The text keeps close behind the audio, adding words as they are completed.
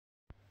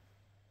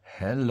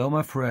Hello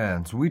my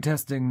friends, we're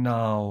testing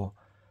now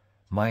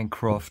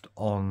Minecraft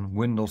on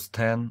Windows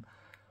 10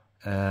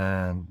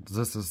 and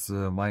this is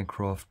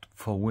Minecraft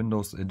for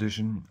Windows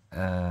edition,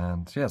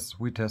 and yes,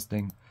 we're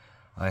testing.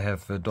 I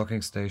have a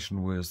docking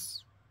station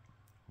with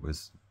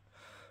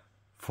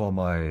for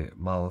my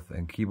mouse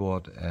and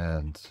keyboard,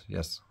 and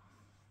yes.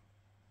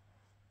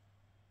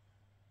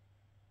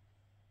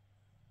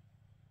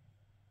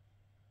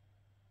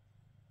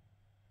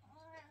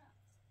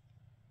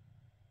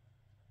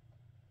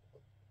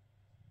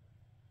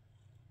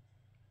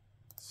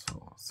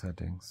 So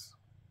settings,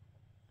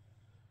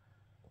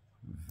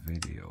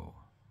 video,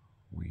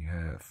 we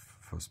have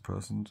first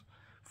person,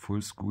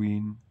 full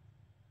screen,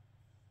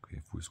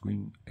 okay, full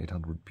screen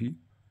 800p,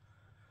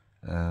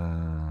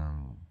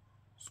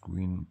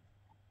 screen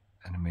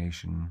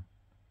animation,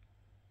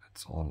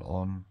 it's all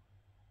on,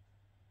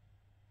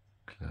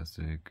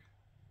 classic,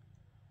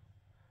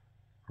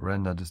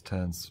 render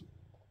distance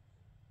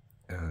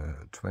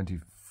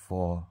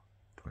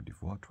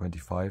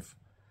 25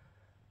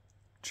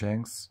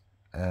 chunks,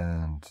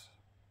 and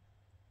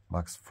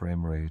max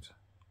frame rate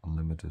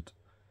unlimited,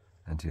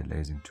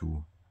 anti-aliasing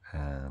 2,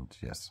 and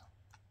yes.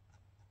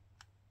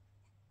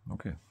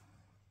 Okay.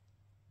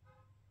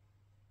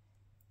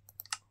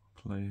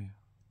 Play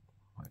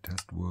my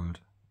test world.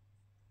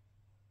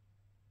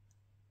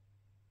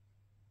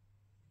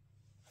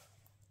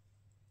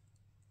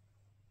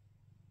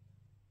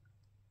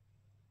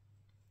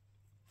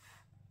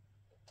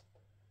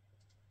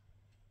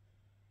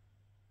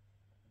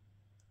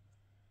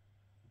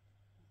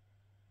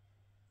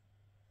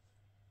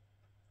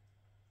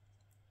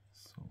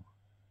 So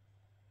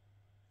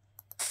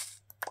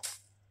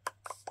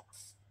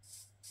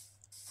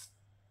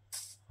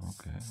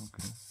okay.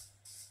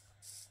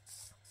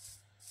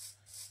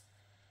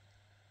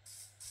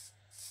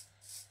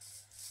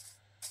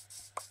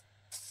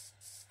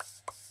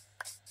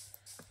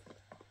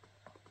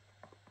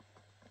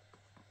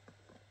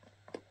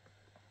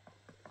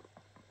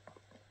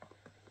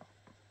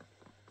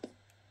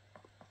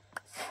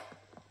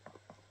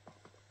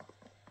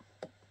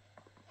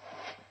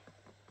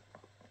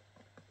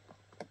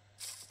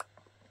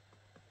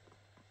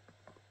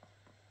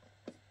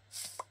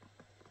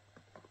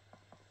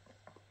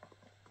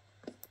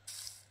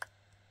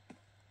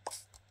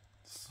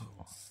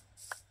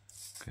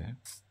 Okay.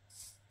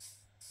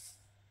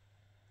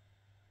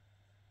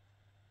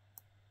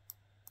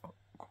 Oh,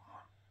 come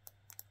on.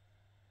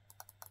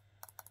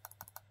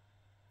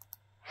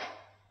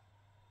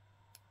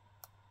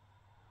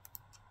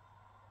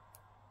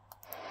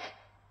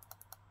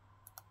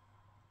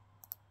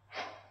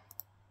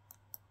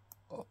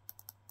 Oh.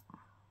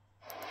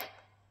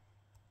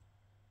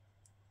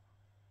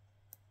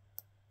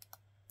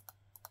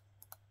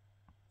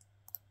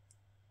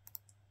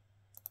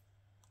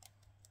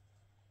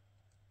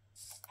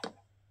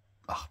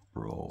 Ah,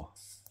 bro.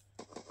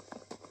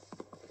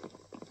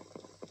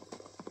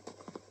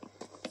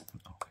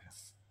 Okay.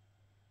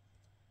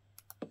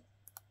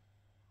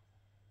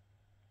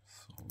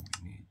 So we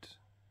need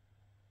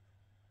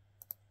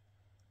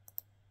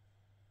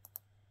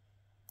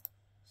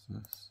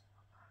this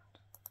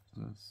and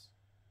this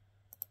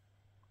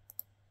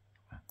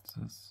and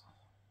this.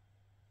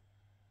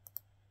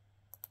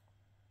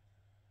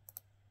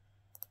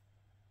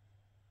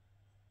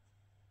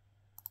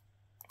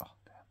 Oh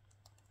damn.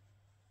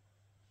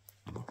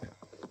 Okay.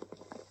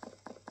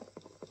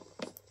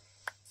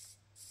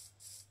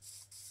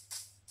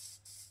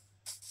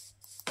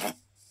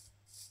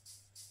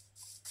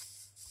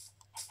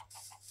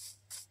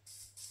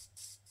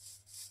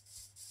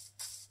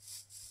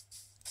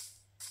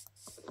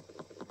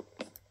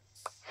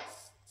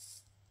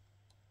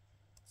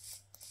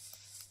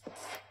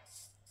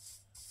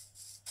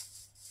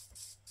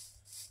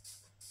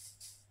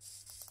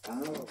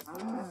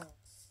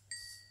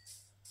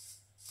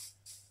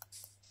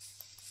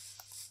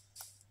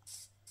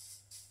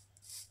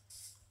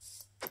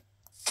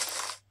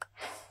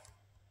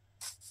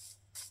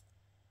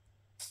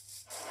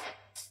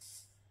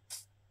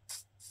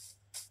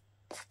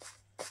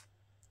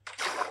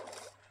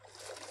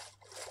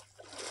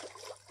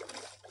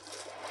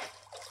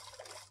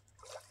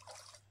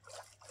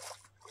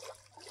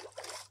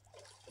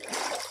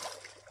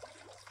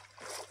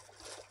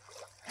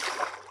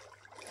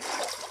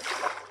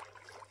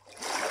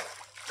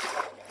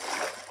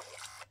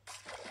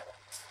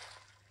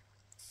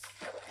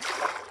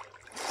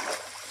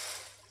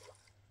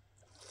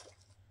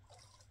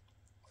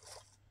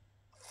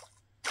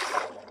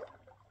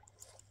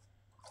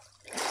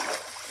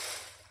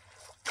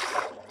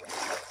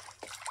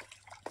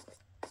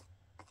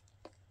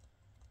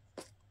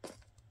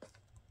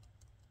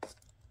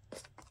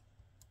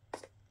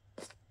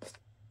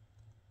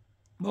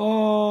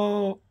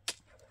 No.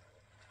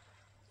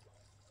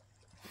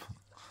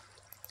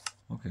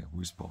 Okay,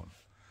 respawn.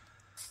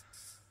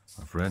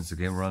 My friends, the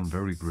game ran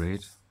very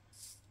great.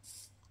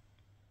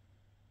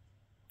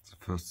 The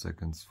first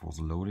seconds for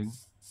the loading.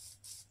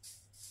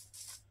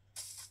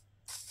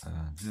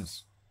 And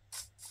yes,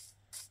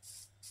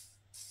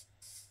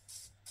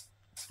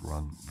 it's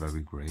run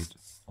very great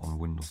on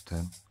Windows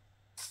 10.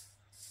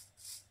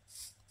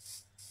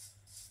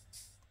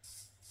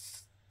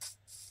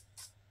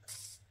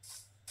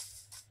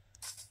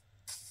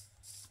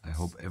 I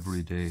hope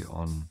every day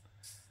on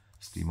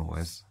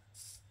SteamOS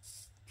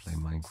play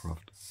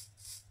Minecraft.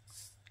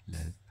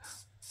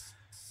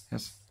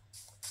 Yes,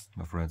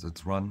 my friends,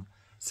 it's run.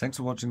 Thanks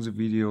for watching the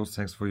videos,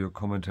 thanks for your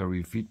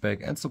commentary,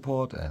 feedback and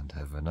support, and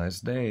have a nice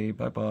day.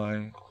 Bye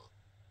bye.